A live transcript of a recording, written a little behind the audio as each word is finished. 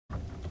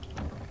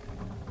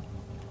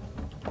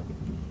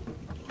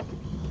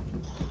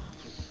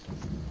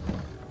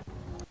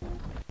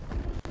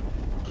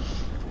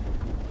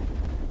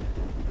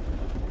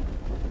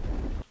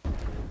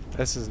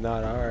This is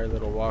not our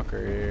little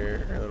walker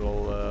here, our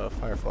little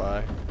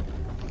firefly.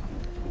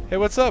 Hey,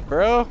 what's up,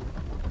 bro?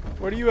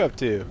 What are you up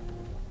to?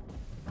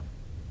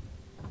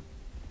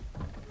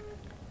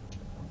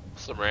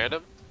 Some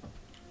random?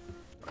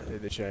 Are they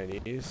the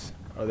Chinese?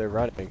 Oh, they're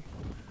running.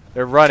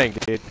 They're running,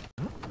 dude.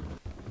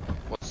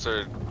 What's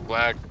their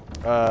flag?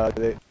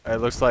 It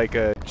looks like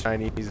a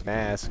Chinese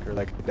mask or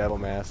like a devil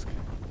mask.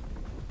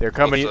 They're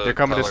coming. What's the They're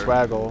coming to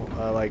color?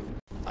 Swaggle. Like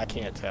I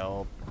can't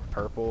tell,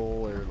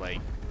 purple or like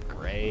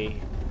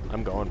gray.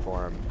 I'm going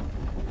for him.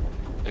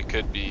 It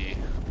could be.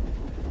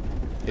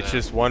 It's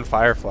just one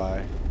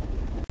firefly.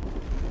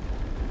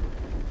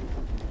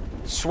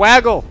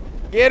 Swaggle,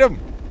 get him!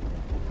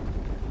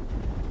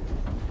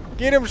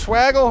 Get him,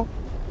 Swaggle!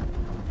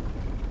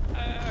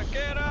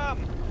 Get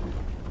him!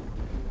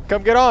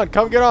 Come get on!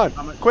 Come get on!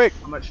 Quick!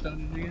 How much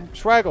stone did you get?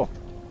 Swaggle!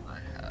 I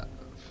have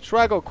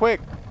Swaggle,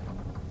 quick!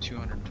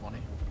 220.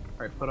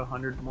 Alright, put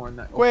 100 more in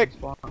that Quick.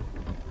 open spot.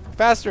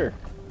 Faster!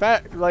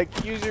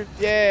 Like, use your...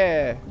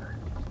 Yeah!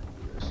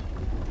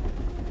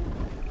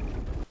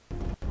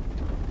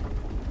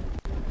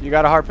 You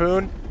got a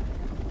harpoon?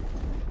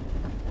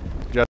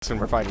 Justin,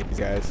 we're fighting these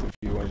guys if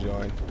you want to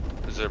join.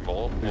 Is there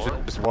more? There's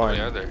just How one.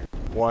 many are there?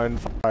 One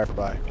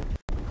firefly.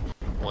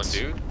 One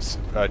dude?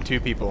 Two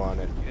people on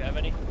it. You have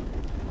any?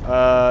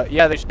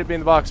 Yeah, they should be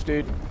in the box,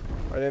 dude.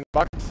 Are they in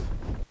the box?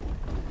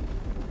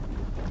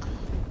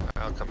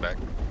 I'll come back.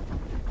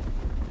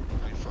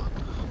 It'll be fun.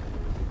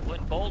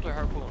 Flint bolt or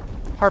harpoon?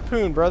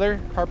 Harpoon, brother.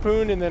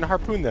 Harpoon and then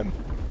harpoon them.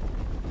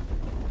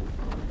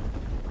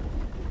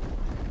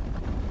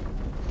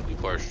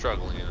 People are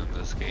struggling in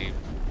this game.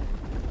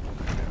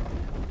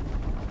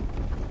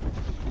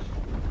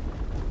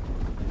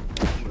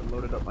 I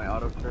loaded up my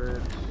auto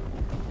turrets.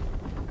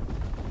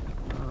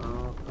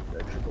 Put the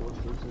extra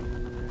ballistas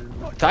in.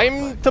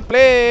 Time to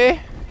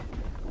play!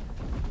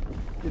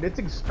 Dude, it's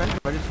expensive.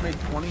 I just made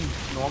 20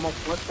 normal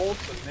flint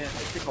bolts, and man, I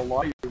think a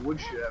lot of your wood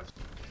shafts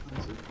are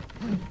expensive.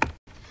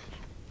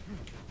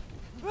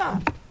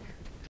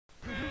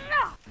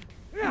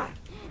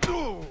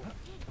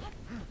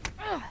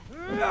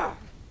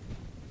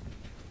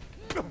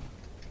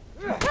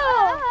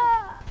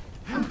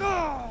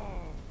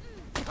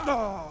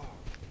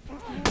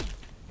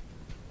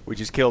 We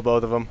just killed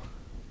both of them.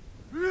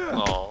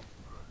 Oh.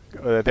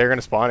 They're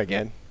gonna spawn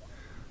again.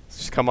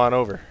 Just come on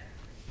over.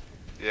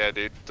 Yeah,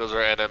 dude. Those are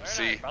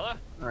NMC.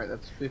 Alright,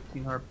 that's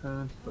 15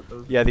 harpoons. Put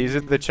those. Yeah, these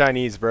are the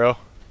Chinese, bro.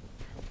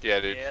 Yeah,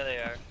 dude. Yeah, they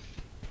are.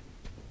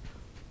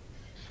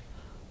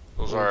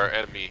 Those are our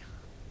enemy.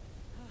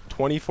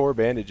 24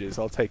 bandages,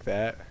 I'll take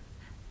that.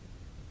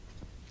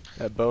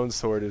 That bone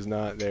sword is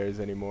not theirs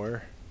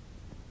anymore.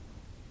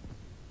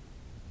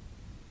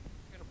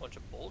 Got a bunch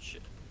of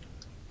bullshit.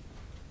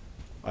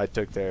 I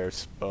took their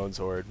bone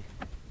sword.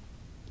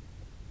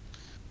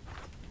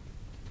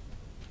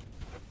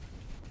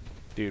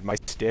 Dude, my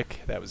stick,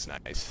 that was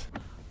nice.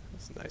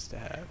 That's nice to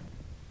have.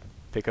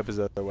 Pick up his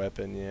other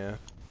weapon, yeah.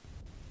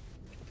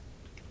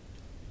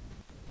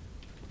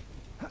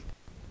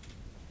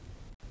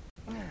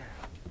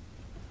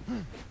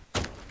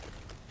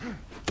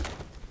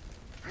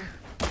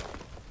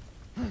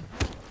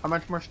 How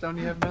much more stone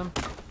do you have, man?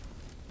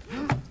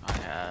 I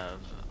have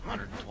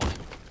 120.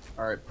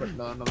 Alright, put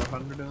another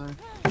 100 in there.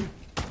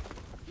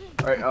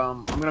 Alright,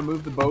 I'm gonna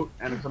move the boat,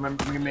 and I'm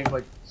gonna make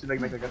like, see if I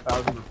can make like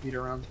 1,000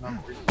 repeater rounds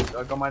now.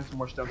 Go mine some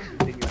more stone, so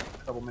it'll take you like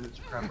a couple minutes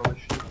to craft all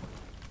this shit.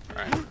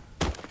 Alright.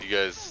 You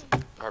guys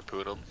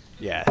harpoon them?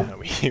 Yeah,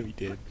 we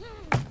did.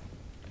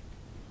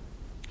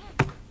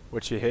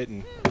 What you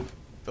hitting?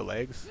 The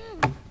legs?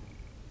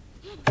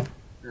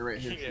 You're right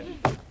here. Yeah.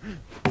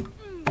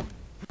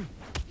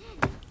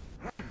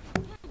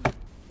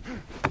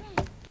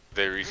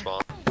 They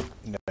respawn?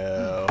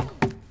 No.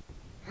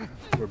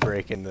 We're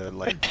breaking the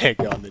leg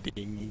on the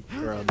dinghy,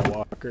 or on the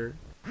walker.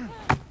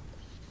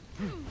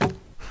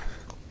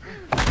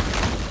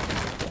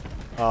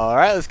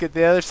 Alright, let's get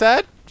the other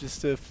side,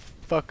 just to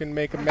fucking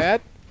make them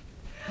mad.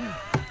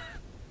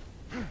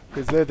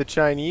 Because they're the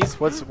Chinese.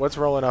 What's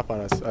rolling up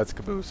on us? That's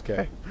Caboose,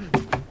 okay.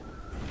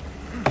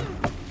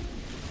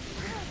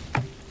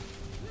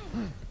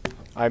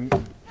 I'm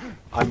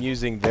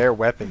using their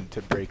weapon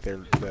to break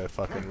the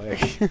fucking leg.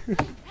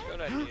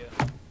 Good idea.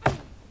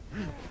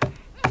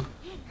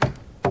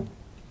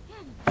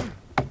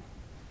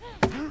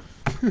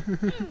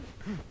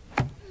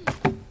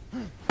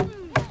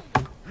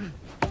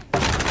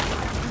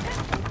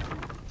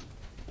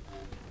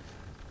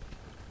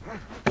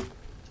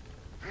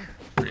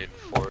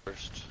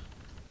 Reinforced.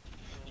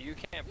 You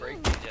can't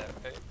break these yet,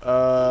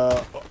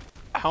 right?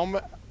 How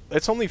much?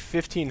 It's only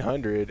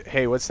 1,500.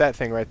 Hey, what's that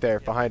thing right there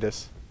behind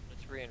us?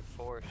 It's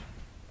reinforced.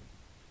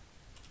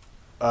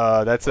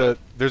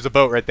 There's a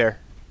boat right there.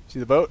 See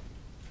the boat?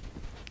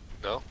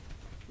 No?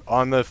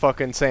 On the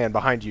fucking sand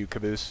behind you,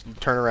 Caboose.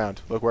 Turn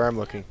around. Look where I'm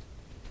looking.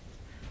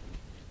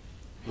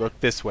 Look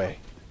this way.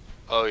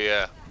 Oh,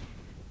 yeah.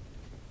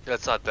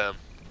 That's not them.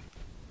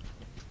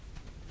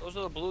 Those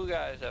are the blue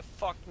guys that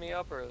fucked me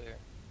up earlier.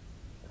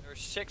 There were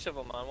 6 of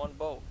them on one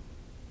boat.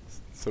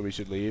 So we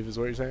should leave, is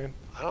what you're saying?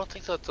 I don't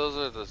think that those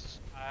are the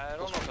I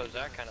don't know if it was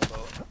that kind of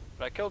boat,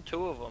 but I killed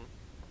 2 of them.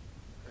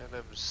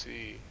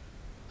 NMC.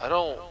 I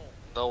don't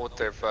know what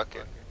they're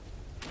fucking.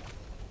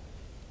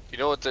 You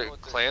know what their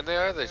clan they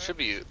are? They should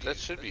be. That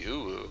should be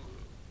Uwu.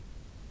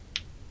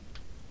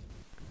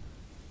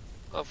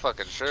 I'm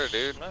fucking sure,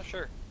 dude. I'm not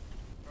sure.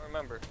 I don't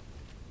remember.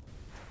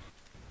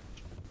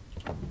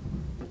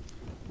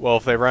 Well,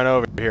 if they run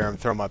over here, I'm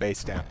throwing my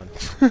base down.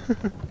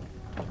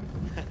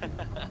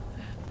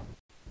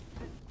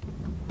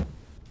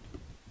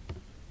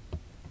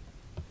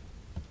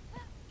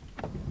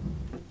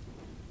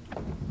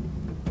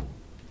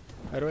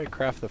 How do I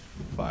craft the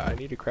fire? I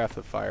need to craft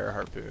the fire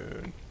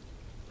harpoon.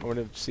 I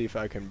want to see if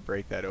I can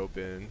break that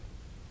open.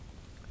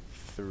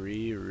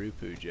 3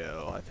 Rupu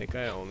gel. I think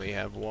I only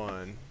have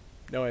 1.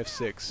 No, I have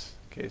 6.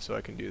 Okay, so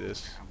I can do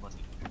this. What did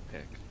you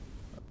pick?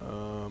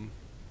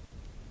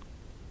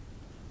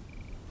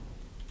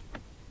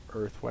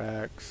 Earth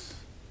wax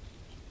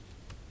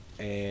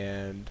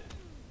and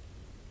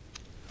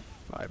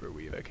fiber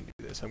weave. I can do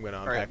this. I'm gonna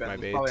unpack my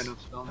base and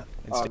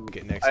stick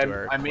it next to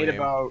our I made claim.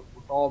 about,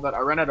 with all that, I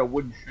ran out of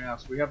wooden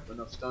shafts. We have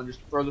enough stone.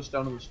 Just throw the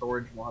stone in the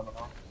storage and we'll have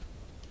enough.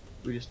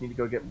 We just need to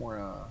go get more,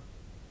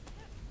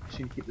 just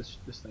need to keep this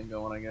thing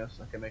going, I guess.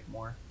 I can make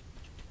more.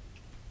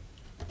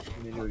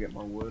 We need to go get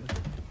more wood.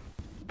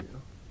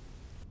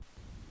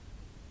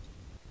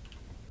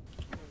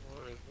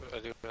 I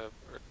do have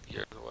earth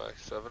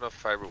wax. Do I have enough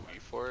fiber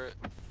weave for it?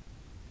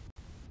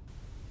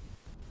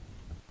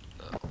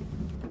 No.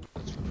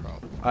 That's the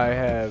problem. I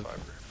have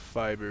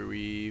fiber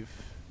weave.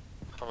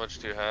 How much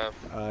do you have?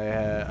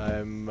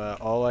 I'm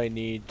all I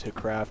need to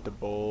craft a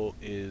bolt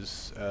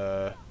is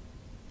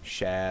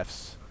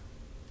shafts.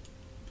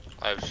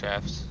 I have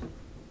shafts.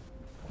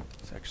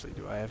 Actually,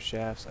 do I have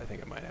shafts? I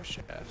think I might have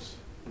shafts.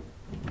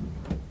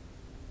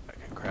 I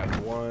can craft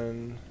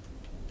 1.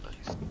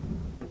 Nice.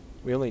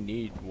 We only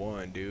need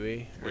 1, do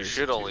we? Or We is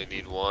should it only 2?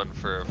 need 1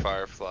 for a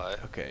firefly.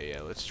 Okay,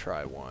 yeah, let's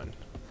try 1.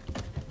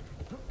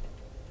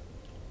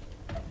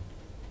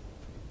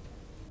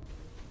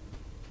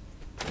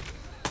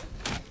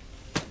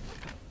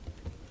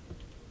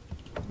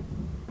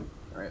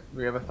 Alright,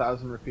 we have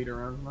 1,000 repeater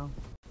rounds now.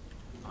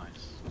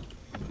 Nice.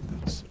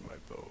 That's in my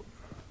boat.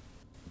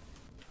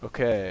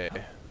 Okay.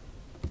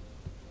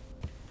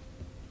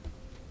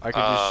 I could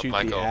just shoot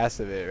Michael, the ass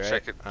of it, right?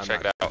 check it- I'm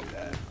check not it gonna out. do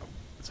that.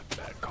 That's a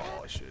bad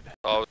call. I should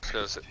Oh, I was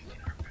gonna say,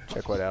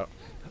 check what out.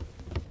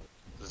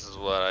 this is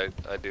what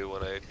I do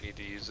when I need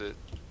to use it.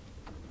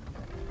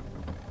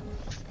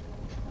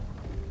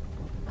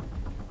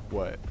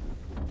 What?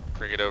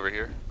 Bring it over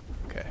here.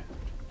 Okay.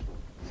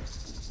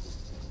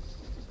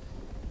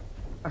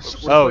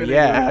 Oops. Oh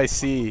yeah, I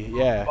see.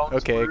 Yeah.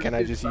 Okay. Can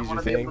I just use your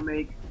I thing? want to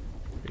make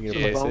You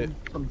Yeah. gonna place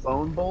it? some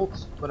bone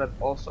bolts, but I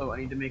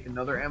need to make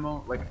another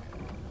ammo, like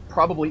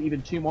probably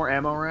even 2 more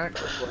ammo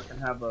racks, so I can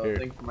have a Here.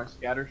 thing for my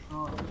scatter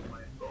shot and my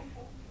bone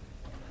bolt.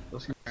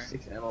 Those are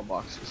 6 ammo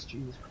boxes.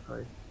 Jesus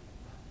Christ.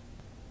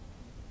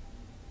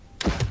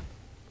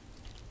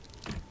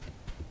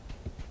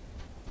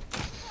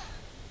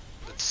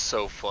 It's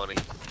so funny.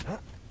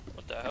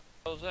 What the hell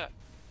was that?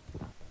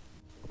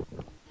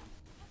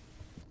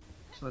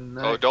 So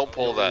Oh, don't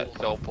pull that.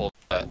 Don't pull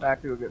that.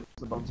 Back to go get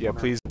the bones. Yeah.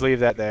 Please leave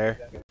that there.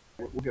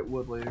 We'll get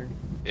wood later.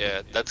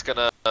 Yeah, that's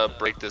gonna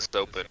break this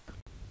open.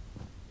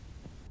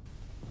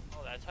 Oh,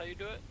 that's how you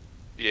do it?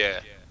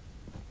 Yeah.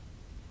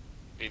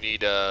 You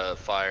need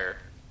fire.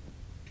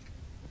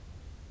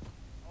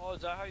 Oh,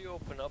 is that how you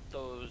open up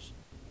those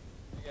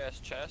big ass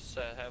chests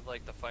that have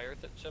like the fire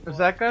symbol? Is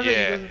that guy that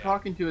Yeah. you guys are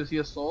talking to, is he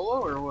a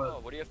solo or Oh,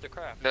 what? what do you have to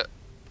craft? No.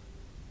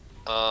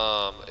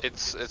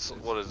 It's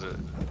what is it?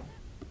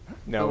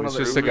 No, One it's of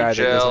the just the Rupu guy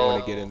that doesn't gel.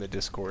 want to get in the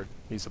Discord.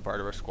 He's a part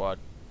of our squad.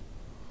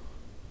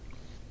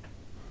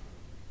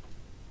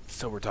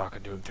 So we're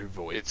talking to him through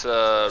voice. It's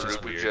Which is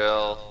Rupu weird.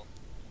 gel,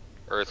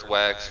 earth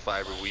wax,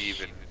 fiber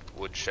weave, and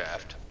wood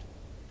shaft.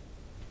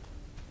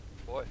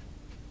 Boy.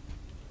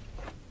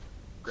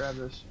 Grab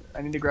this.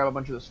 I need to grab a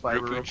bunch of this fiber.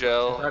 real Rupu quick.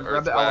 gel, Grab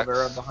earth the aloe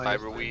vera wax, behind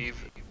fiber us.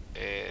 weave,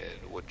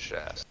 and wood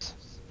shafts.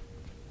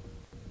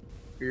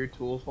 Are your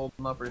tools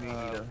holding up or do you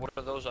need a... What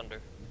are those under?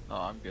 Oh,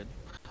 I'm good.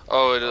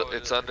 Oh,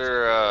 it's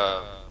under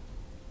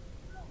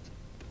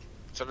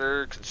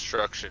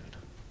construction.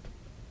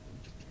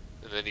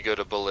 And then you go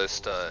to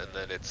ballista, and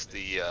then it's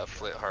the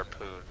flint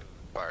harpoon,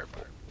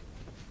 firebolt,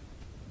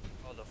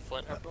 Oh, the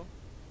flint harpoon?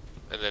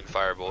 and then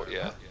firebolt.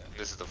 Yeah,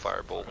 this is the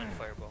firebolt. Flint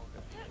fireball.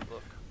 Okay.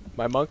 Look.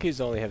 My monkeys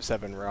only have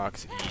 7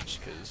 rocks each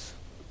because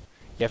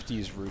you have to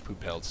use Rupu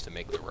pelts to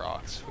make the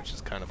rocks, which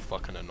is kind of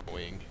fucking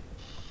annoying.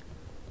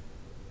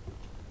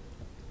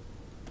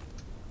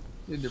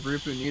 Dude, the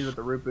Rupu needs what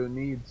the Rupu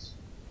needs.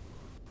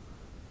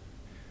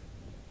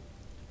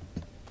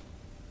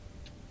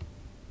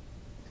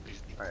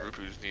 These Alright.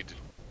 Rupus need to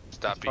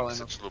stop That's being probably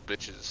such little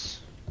bitches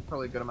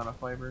Probably a good amount of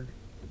fiber.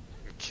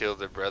 and kill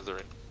their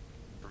brethren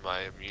for my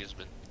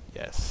amusement.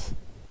 Yes,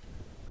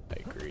 I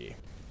agree.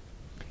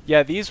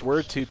 Yeah, these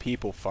were 2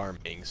 people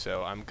farming,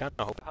 so I'm kind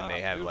of hoping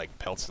they have dude, like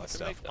pelts and I can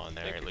stuff make them on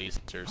there bigger. at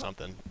least or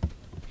something.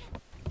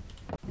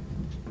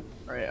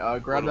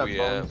 Alright, grab What do that we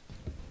bone, have?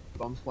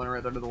 bone splinter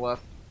right there to the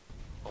left.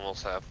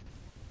 Almost half.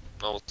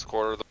 Almost a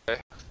quarter of the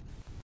way.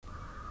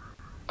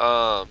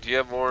 Do you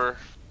have more?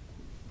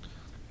 Do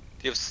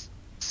you have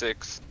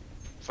 6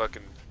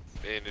 fucking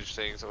bandage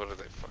things? What are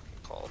they fucking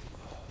called?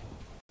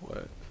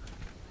 What?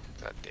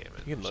 God damn it.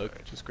 You can look.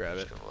 Sorry. Just grab I'm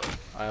it. just gonna look.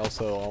 I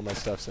also, all my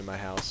stuff's in my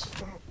house.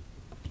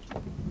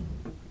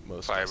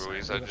 Most of Fiber the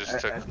weaves. time. I just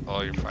took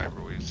all your fiber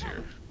weaves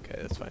here.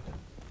 Okay, that's fine.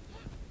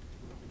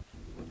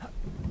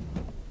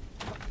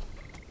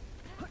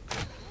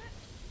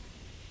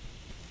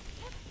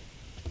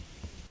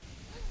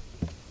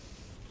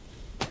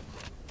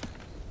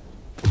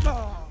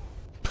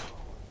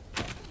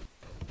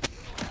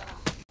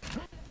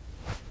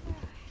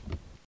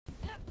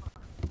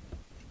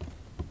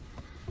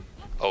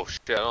 Oh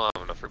shit, I don't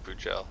have enough Rupu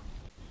gel.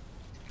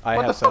 I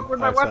What the have fuck? some. Where'd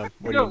I my have some. weapon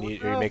What do you go? need?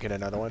 What Are you the making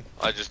another one?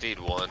 I just need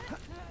 1.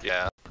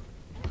 Yeah.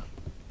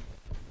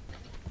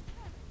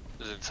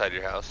 Is it inside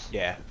your house?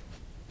 Yeah.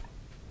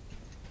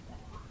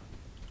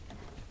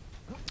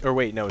 Or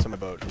wait, no, it's on my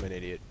boat. I'm an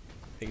idiot.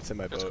 I think it's in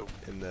my That's boat.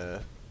 In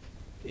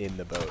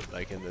the boat,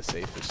 like in the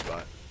safest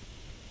spot.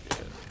 Yeah.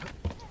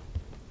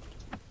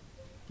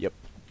 Yep.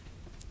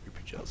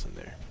 Rupu gel's in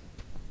there.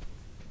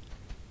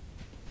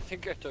 I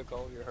think I took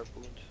all your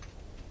harpoons.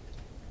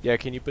 Yeah,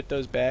 can you put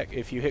those back?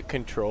 If you hit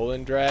control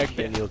and drag,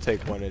 then Yeah. you'll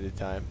take one at a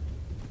time.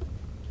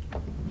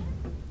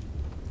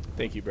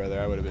 Thank you,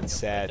 brother. I would have been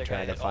sad think I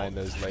trying to hit find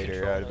all those the later.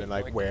 control I would have been and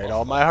like, like, where'd oh,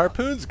 all my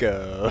harpoons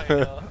go? I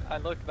know. I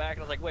looked back and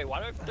I was like, wait, why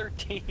do I have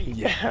 13?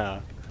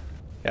 Yeah.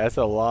 That's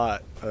a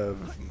lot of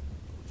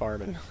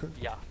farming.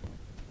 Yeah.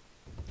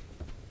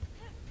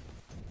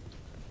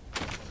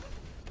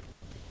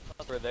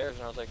 Those were theirs,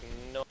 and I was like,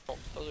 no,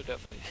 those are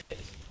definitely his.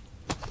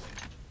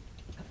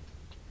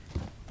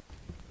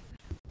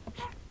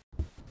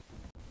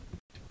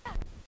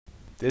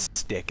 This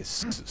stick is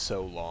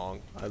so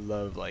long. I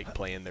love like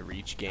playing the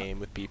reach game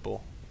with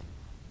people.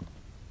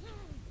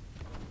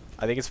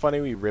 I think it's funny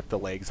we rip the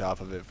legs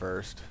off of it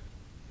first.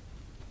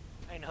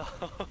 I know.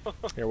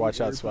 Here, watch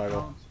out, Rupu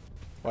Swaggle. bones.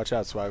 Watch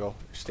out, Swaggle.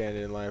 You're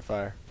standing in line of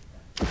fire.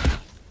 Oh,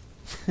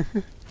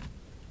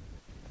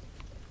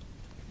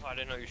 I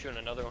didn't know you were shooting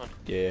another one.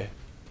 Yeah.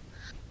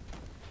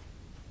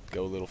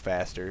 Go a little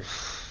faster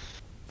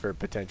for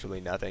potentially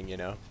nothing, you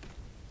know.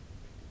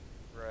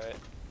 Right.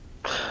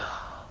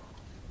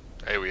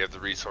 Hey, we have the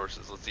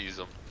resources. Let's use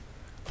them.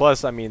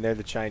 Plus, I mean, they're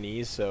the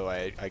Chinese, so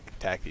I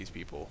attack these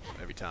people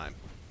every time.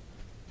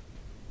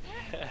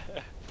 I'm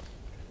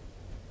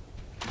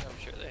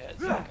sure they had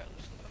some kind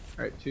of stuff.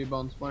 Alright, 2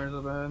 bone splinters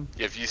up ahead.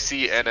 If you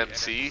see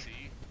NMC,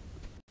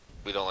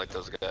 we don't like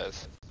those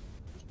guys.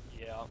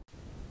 Yeah.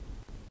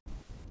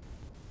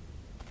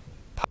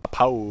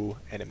 Pow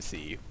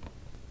NMC.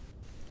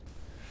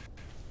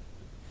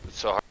 It's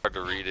so hard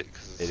to read it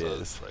because It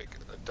it's is. like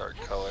a dark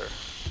color.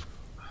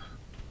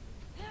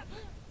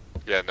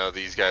 Yeah, no,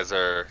 these guys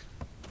are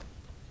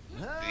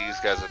the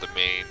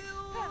main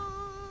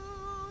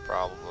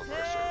problem of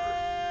our server.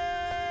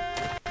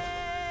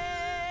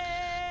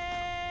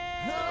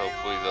 And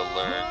hopefully they'll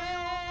learn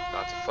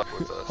not to fuck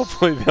with us.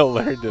 Hopefully they'll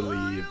learn to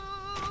leave.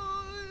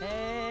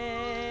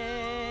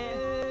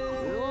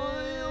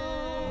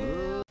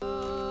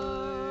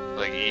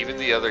 Like even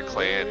the other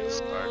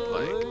clans aren't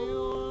like,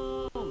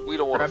 we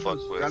don't want to fuck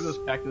Grab those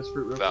with cactus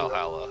fruit real quick.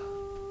 Valhalla.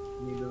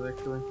 Need it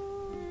actually.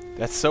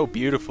 That's so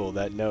beautiful,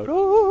 that note.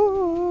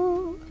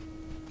 Ooh.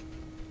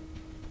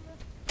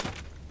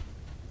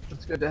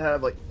 It's good to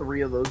have like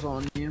 3 of those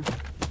on you.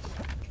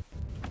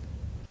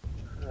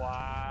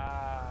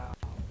 Wow.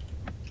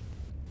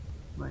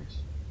 Nice.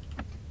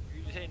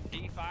 You just hitting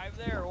D5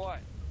 there or what?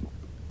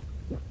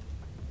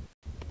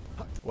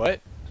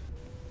 What?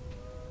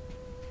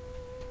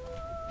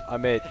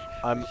 I'm You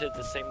just hit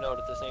the same note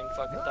at the same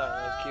fucking time.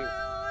 That was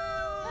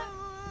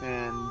cute.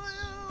 And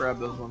grab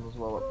those ones as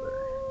well up there.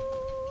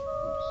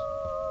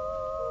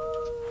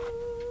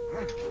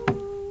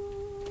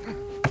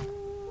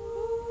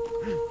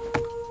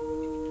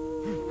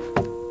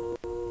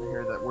 I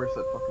hear that. Where's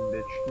that fucking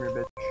bitch? Come here,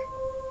 bitch.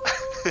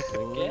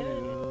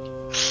 Again?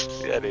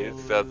 Yeah, dude,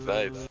 sounds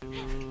nice.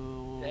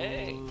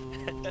 Hey.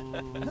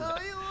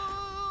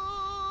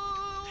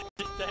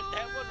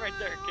 that one right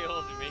there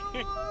kills me.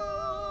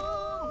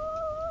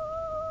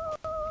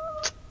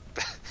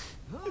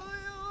 Oh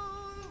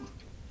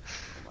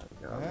my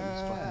god,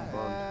 these fucking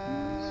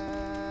bugs.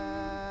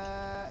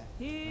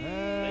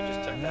 They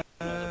just took that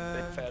as a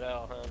big fat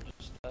L, huh?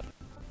 Just,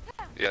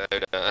 Yeah,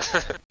 they're done.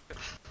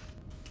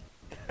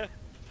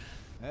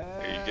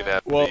 You can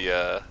have Well-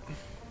 the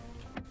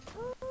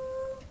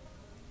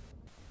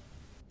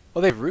Oh,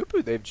 they've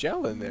Rupu, they've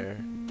gel in there.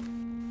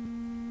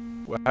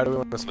 Well, how do we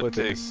want to split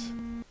take- this?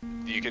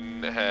 you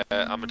can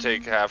I'm gonna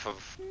take half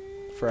of,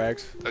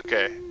 Frags?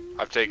 okay,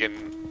 I'm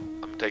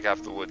gonna take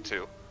half the wood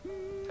too,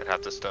 and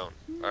half the stone.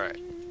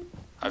 Alright.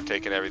 I've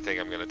taken everything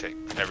I'm gonna take.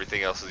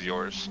 Everything else is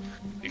yours.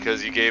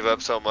 Because you gave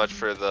up so much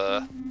for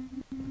the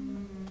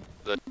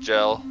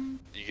gel,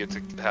 you get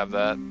to have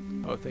that.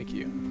 Oh, thank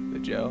you. The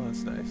gel,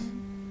 that's nice.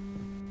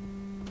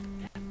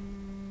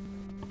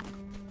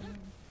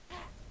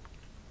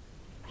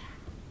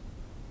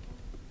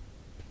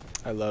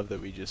 I love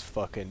that we just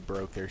fucking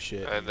broke their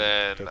shit. And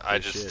then took I their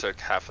just shit. took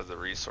half of the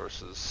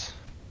resources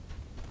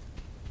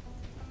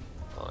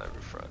on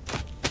every front.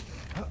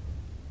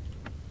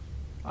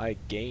 I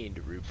gained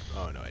Rupu.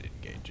 Oh no, I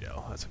didn't gain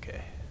gel. That's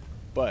okay.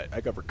 But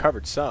I got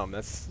recovered some.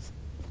 That's.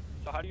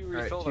 So how do you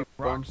Alright, refill two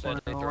the rocks bones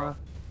that they for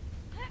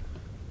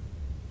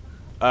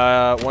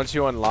throw? Once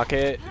you unlock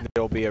it,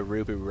 there'll be a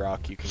Rupu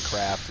rock you can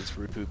craft. It's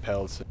Rupu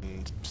pelts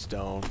and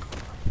stone.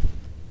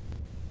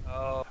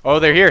 Oh. Oh,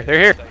 they're here. They're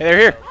here. They're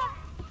here.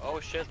 Oh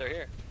shit, they're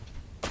here.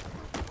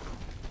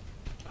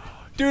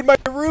 Dude, my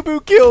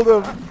Rupu killed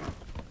him.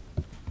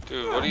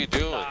 Dude, what are you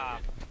doing?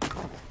 Stop.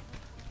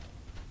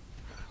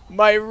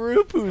 My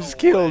Rupus No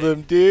killed way.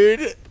 him,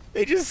 dude.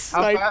 They just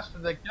How sniped fast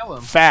did they kill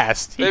him?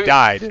 fast. He Dude,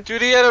 died.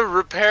 Dude, he had a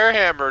repair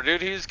hammer,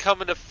 dude. He was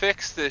coming to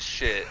fix this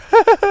shit.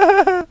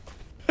 The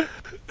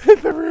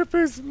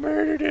Rupus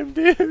murdered him,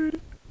 dude.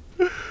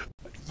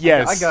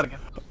 Yes. I gotta get.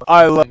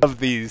 I love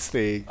these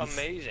things.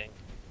 Amazing.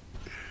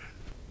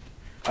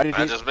 I didn't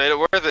I just made it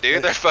worth it,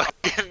 dude. They're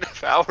fucking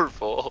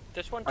powerful.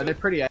 This one Are too. they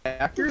pretty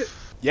accurate?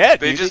 yeah,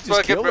 They dude, just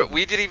killed fucking. him.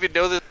 We didn't even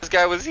know this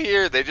guy was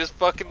here. They just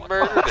fucking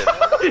murdered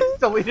him.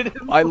 Deleted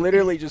him. I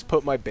literally just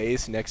put my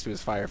base next to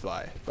his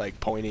firefly, like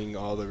pointing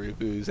all the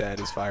Rupus at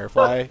his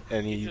firefly,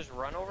 and You he, just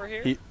run over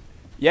here?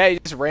 yeah, he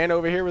just ran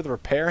over here with a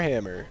repair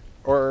hammer,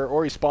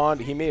 or he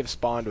spawned. He may have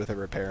spawned with a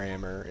repair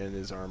hammer in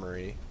his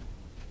armory.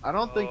 I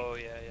don't think Oh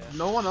yeah, yeah.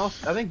 no one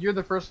else. I think you're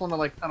the first one to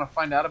like kind of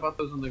find out about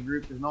those in the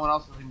group because no one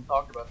else has even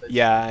talked about that.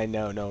 Yeah, I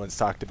know, no one's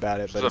talked about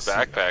it, Just a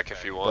backpack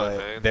if you want, but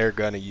man. they're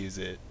gonna use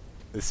it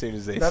as soon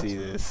as they That's, see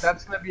this.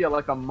 That's gonna be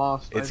like a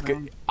must. It's I good.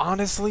 think.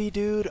 Honestly,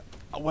 dude,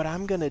 what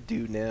I'm gonna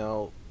do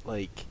now,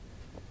 like,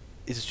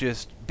 is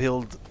just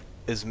build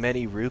as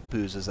many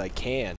Rupus as I can,